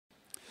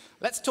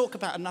Let's talk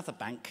about another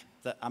bank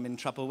that I'm in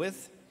trouble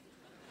with.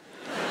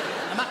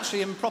 I'm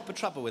actually in proper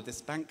trouble with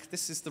this bank.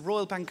 This is the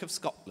Royal Bank of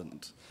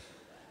Scotland.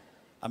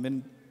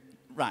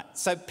 Right,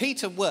 so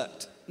Peter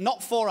worked,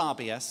 not for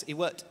RBS, he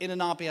worked in an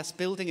RBS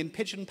building in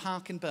Pigeon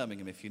Park in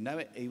Birmingham, if you know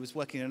it. He was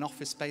working in an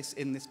office space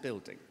in this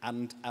building.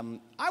 And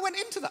I went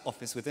into that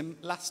office with him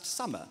last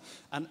summer.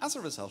 And as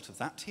a result of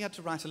that, he had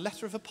to write a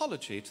letter of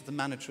apology to the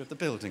manager of the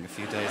building a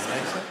few days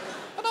later.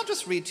 And I'll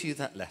just read to you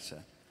that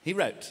letter. He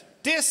wrote,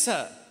 "Dear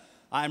Sir,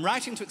 I am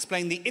writing to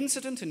explain the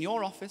incident in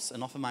your office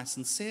and offer my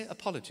sincere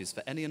apologies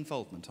for any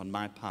involvement on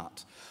my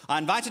part. I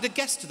invited a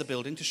guest to the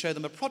building to show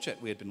them a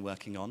project we had been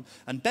working on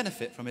and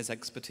benefit from his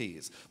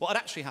expertise. What had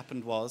actually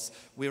happened was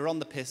we were on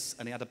the piss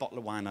and he had a bottle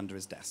of wine under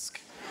his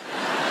desk.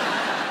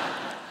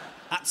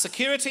 At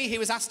security, he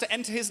was asked to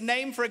enter his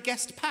name for a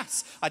guest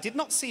pass. I did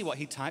not see what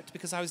he typed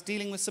because I was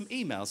dealing with some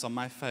emails on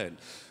my phone.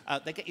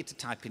 They get you to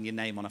type in your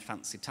name on a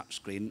fancy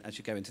touchscreen as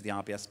you go into the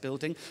RBS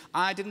building.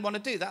 I didn't want to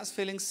do that. I was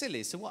feeling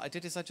silly. So what I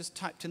did is I just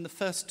typed in the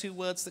first 2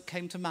 words that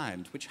came to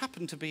mind, which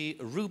happened to be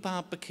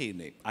Rhubarb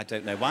Bikini. I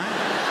don't know why.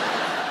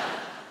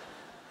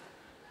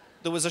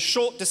 There was a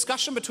short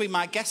discussion between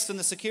my guest and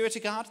the security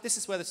guard. This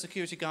is where the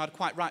security guard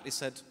quite rightly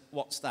said,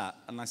 "What's that?"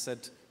 And I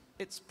said,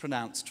 "It's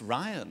pronounced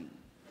Ryan."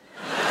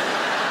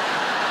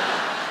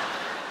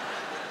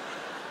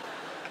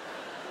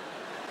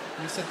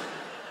 And he said,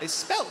 "It's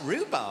spelt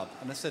rhubarb."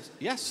 And I said,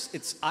 "Yes,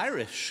 it's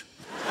Irish."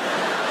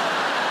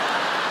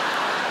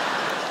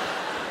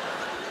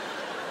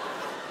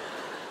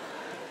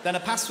 Then a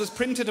pass was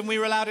printed and we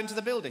were allowed into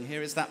the building.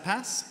 Here is that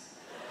pass.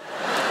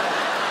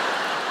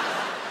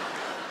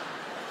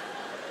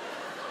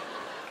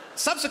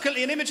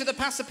 Subsequently, an image of the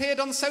pass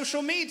appeared on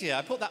social media.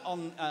 I put that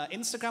on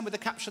Instagram with the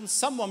caption,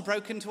 "Someone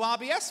broke into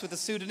RBS with the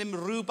pseudonym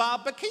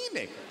Rhubarb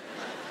Bikini."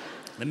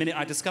 The minute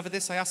I discovered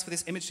this, I asked for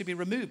this image to be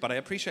removed, but I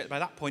appreciate by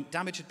that point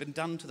damage had been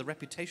done to the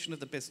reputation of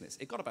the business.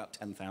 It got about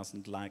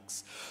 10,000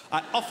 likes.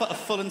 I offer a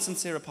full and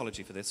sincere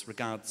apology for this.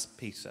 Regards,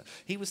 Peter.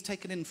 He was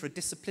taken in for a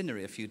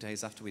disciplinary a few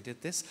days after we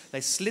did this. They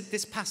slid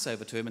this pass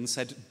over to him and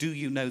said, "Do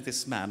you know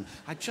this man?"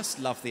 I just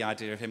love the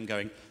idea of him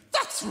going,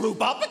 "That's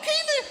Rhubarb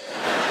Bikini!"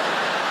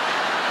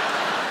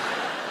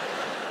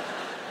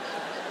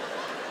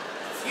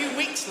 A few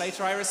weeks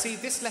later, I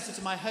received this letter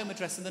to my home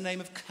address in the name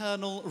of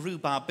Colonel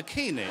Rhubarb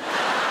Bikini.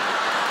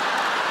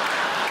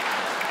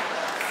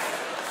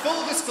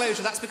 Full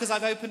disclosure, that's because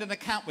I've opened an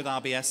account with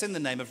RBS in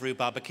the name of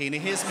Rhubarb Bikini.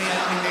 Here's me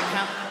opening the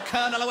account.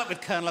 Colonel, I went with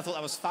Colonel, I thought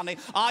that was funny.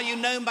 Are you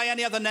known by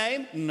any other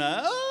name?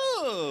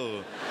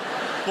 No.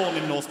 Born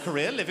in North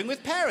Korea, living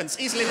with parents.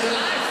 He's lived a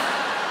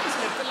life. He's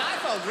lived a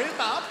life, old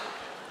Rhubarb.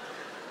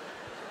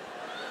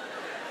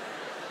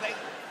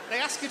 They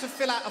ask you to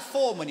fill out a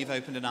form when you've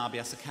opened an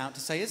RBS account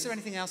to say, is there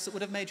anything else that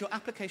would have made your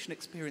application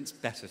experience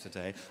better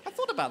today? I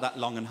thought about that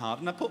long and hard,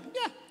 and I put,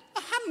 yeah,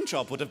 a hand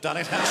job would have done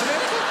it, actually.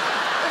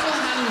 A little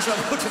hand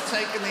job would have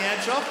taken the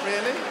edge off,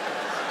 really.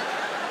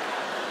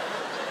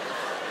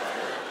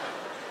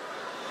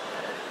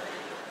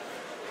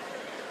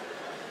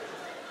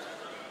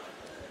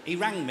 He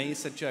rang me, he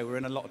said, "Joe, we're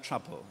in a lot of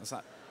trouble." I was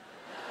like,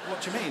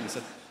 "What do you mean?" He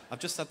said, "I've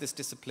just had this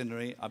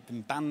disciplinary, I've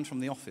been banned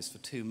from the office for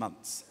 2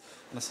 months."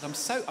 And I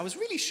said, I was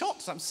really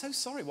shocked. I'm so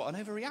sorry, what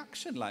an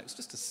overreaction. Like, it's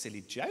just a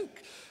silly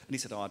joke. And he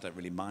said, "Oh, I don't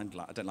really mind,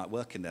 like, I don't like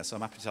working there, so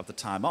I'm happy to have the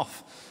time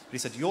off." But he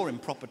said, "You're in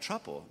proper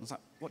trouble." I was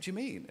like, "What do you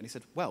mean?" And he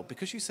said, "Well,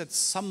 because you said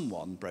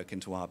someone broke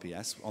into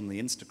RBS on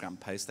the Instagram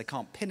post, they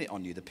can't pin it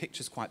on you. The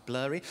picture's quite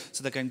blurry,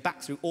 so they're going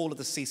back through all of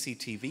the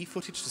CCTV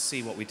footage to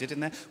see what we did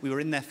in there. We were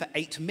in there for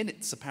 8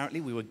 minutes,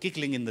 apparently. We were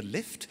giggling in the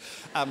lift.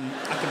 I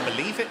can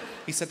believe it."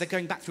 He said, "They're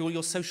going back through all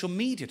your social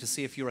media to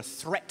see if you're a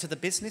threat to the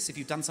business, if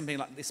you've done something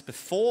like this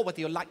before,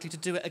 whether you're likely to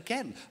do it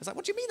again." I was like,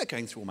 "What do you mean they're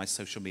going through all my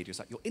social media?" It's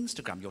like, your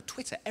Instagram, your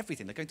Twitter,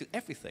 everything. They're going through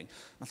everything.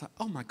 And I was like,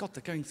 oh my God,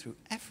 they're going through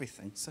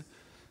everything. So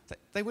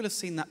they will have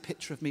seen that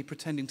picture of me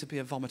pretending to be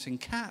a vomiting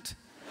cat.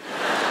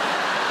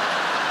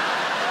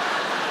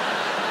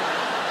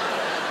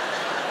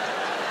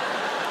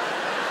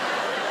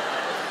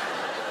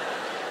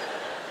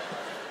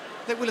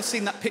 They will have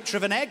seen that picture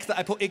of an egg that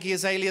I put Iggy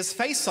Azalea's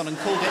face on and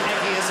called it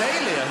Eggy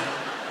Azalea.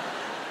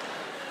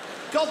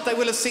 God, they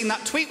will have seen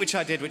that tweet which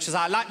I did, which is,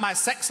 "I like my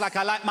sex like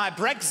I like my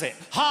Brexit,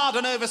 hard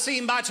and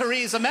overseen by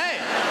Theresa May."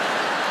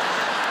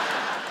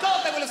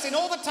 God, they will have seen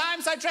all the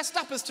times I dressed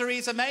up as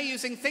Theresa May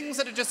using things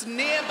that are just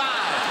nearby.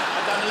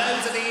 I've done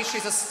loads of these.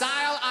 She's a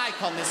style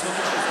icon, this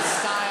woman. She's a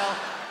style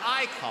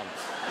icon.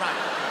 Right.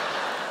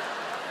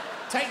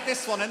 Take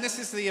this one, and this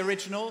is the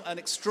original, an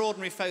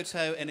extraordinary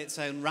photo in its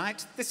own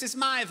right. This is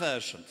my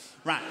version.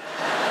 Right.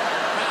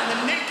 And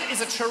the neck is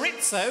a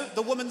chorizo,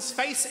 the woman's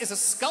face is a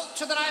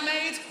sculpture that I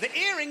made, the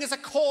earring is a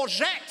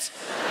courgette.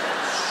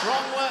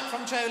 Strong work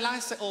from Joe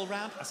Lycett all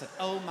round. I said,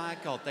 oh my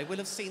God, they will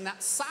have seen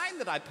that sign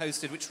that I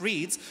posted which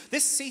reads,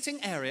 "This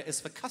seating area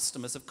is for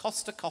customers of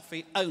Costa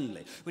Coffee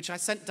only," which I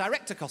sent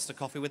direct to Costa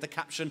Coffee with the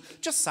caption,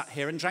 "Just sat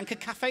here and drank a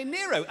Cafe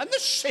Nero, and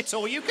there's shit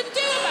all you can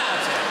do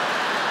about it."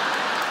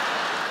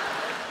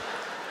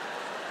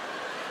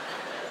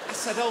 I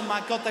said, oh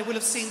my God, they will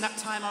have seen that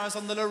time I was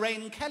on the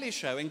Lorraine Kelly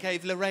show and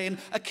gave Lorraine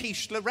a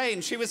quiche Lorraine.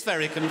 She was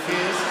very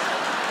confused.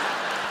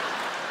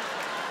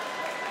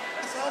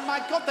 Oh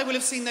my God, they will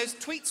have seen those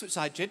tweets which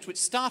I did, which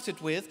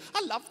started with,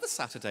 I love the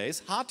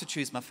Saturdays, hard to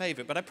choose my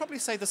favourite, but I'd probably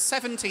say the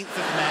 17th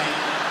of May,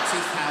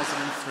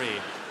 2003,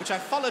 which I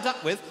followed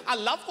up with, I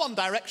love One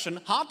Direction,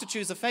 hard to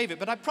choose a favourite,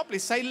 but I'd probably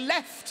say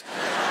Left.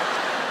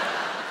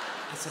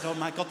 I said, oh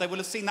my God, they will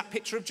have seen that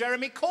picture of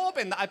Jeremy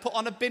Corbyn that I put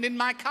on a bin in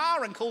my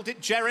car and called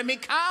it Jeremy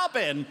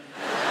Carbin.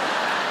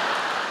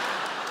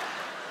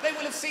 They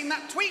will have seen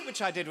that tweet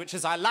which I did, which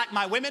is, I like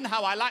my women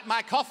how I like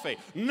my coffee,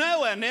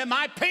 nowhere near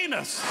my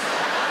penis.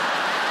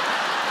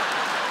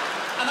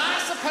 And I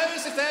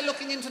suppose if they're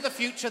looking into the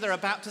future, they're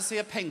about to see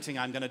a painting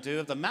I'm going to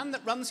do of the man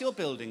that runs your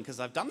building, because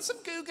I've done some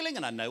Googling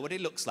and I know what he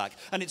looks like.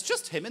 And it's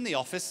just him in the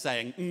office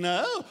saying,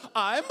 no,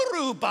 I'm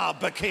Rhubarb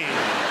Bikini.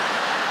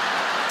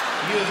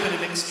 You have been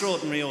an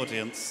extraordinary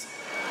audience.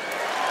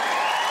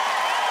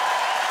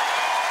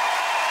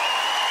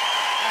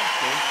 Thank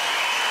you.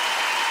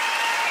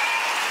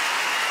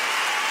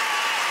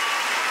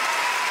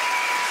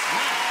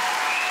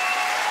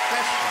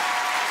 Pleasure.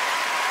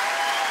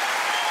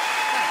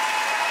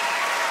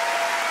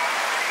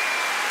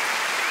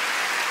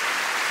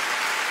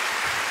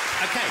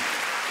 Okay.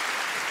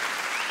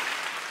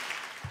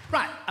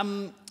 Right,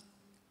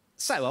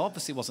 so I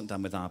obviously wasn't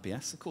done with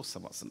RBS. Of course I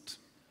wasn't.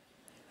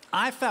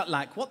 I felt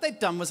like what they'd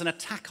done was an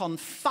attack on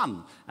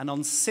fun and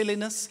on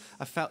silliness.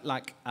 I felt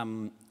like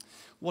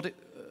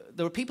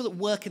there are people that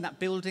work in that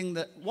building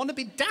that want to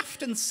be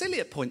daft and silly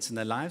at points in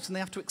their lives, and they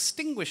have to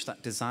extinguish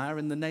that desire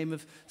in the name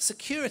of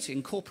security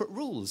and corporate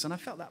rules, and I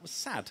felt that was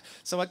sad.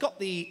 So I got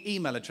the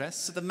email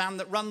address of the man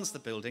that runs the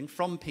building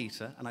from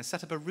Peter, and I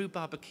set up a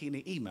Rhubarb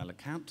Bikini email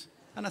account,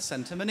 and I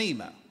sent him an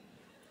email.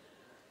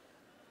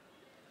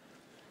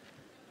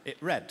 It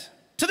read,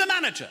 to the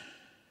manager,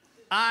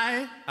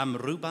 I am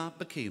Rhubarb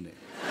Bikini.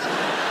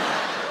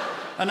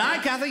 And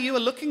I gather you are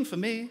looking for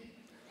me.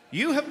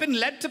 You have been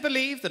led to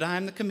believe that I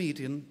am the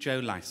comedian Joe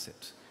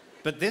Lycett.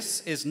 But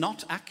this is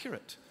not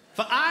accurate,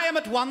 for I am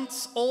at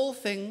once all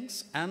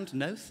things and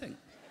no thing.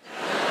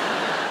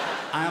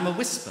 I am a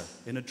whisper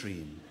in a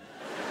dream.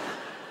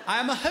 I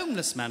am a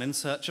homeless man in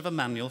search of a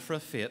manual for a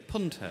Fiat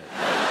Punto.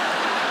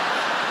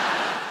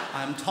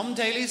 I am Tom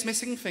Daly's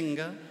missing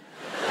finger.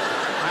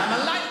 I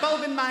am a light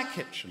bulb in my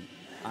kitchen.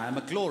 I am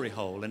a glory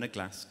hole in a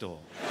glass door.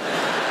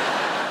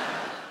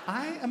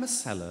 I am a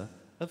seller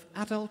of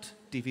adult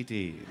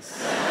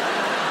DVDs.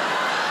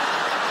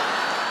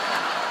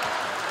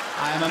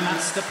 I am a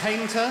master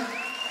painter.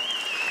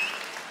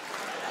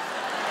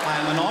 I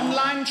am an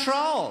online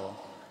troll.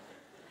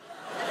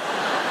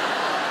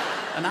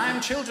 And I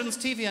am children's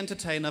TV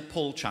entertainer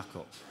Paul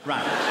Chuckle.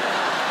 Right.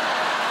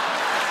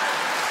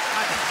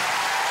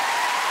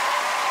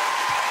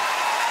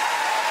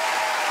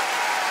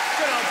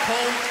 Good old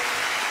Paul.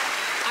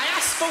 I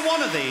asked for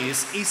one of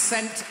these, he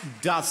sent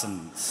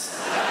dozens.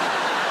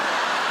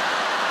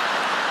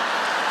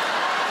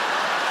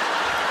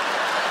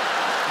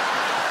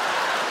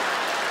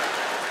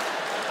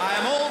 I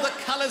am all the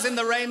colours in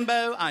the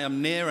rainbow, I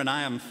am near and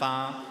I am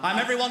far. I am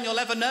everyone you'll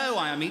ever know,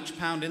 I am each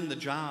pound in the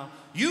jar.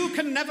 You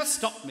can never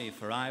stop me,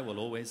 for I will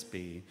always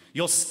be.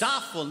 Your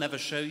staff will never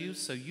show you,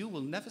 so you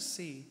will never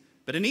see.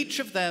 But in each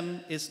of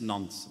them is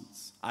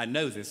nonsense. I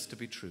know this to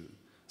be true.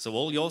 So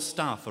all your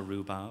staff are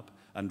rhubarb,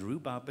 and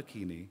Rhubarb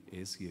Bikini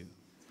is you.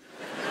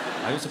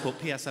 I also put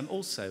PS, I'm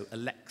also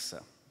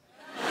Alexa.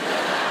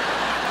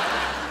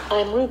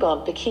 I'm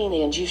Rhubarb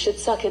Bikini, and you should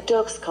suck a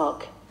dog's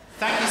cock.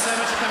 Thank you so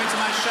much for coming to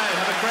my show.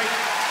 Have a great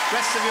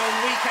rest of your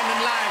weekend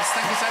and lives.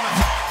 Thank you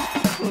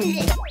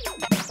so much.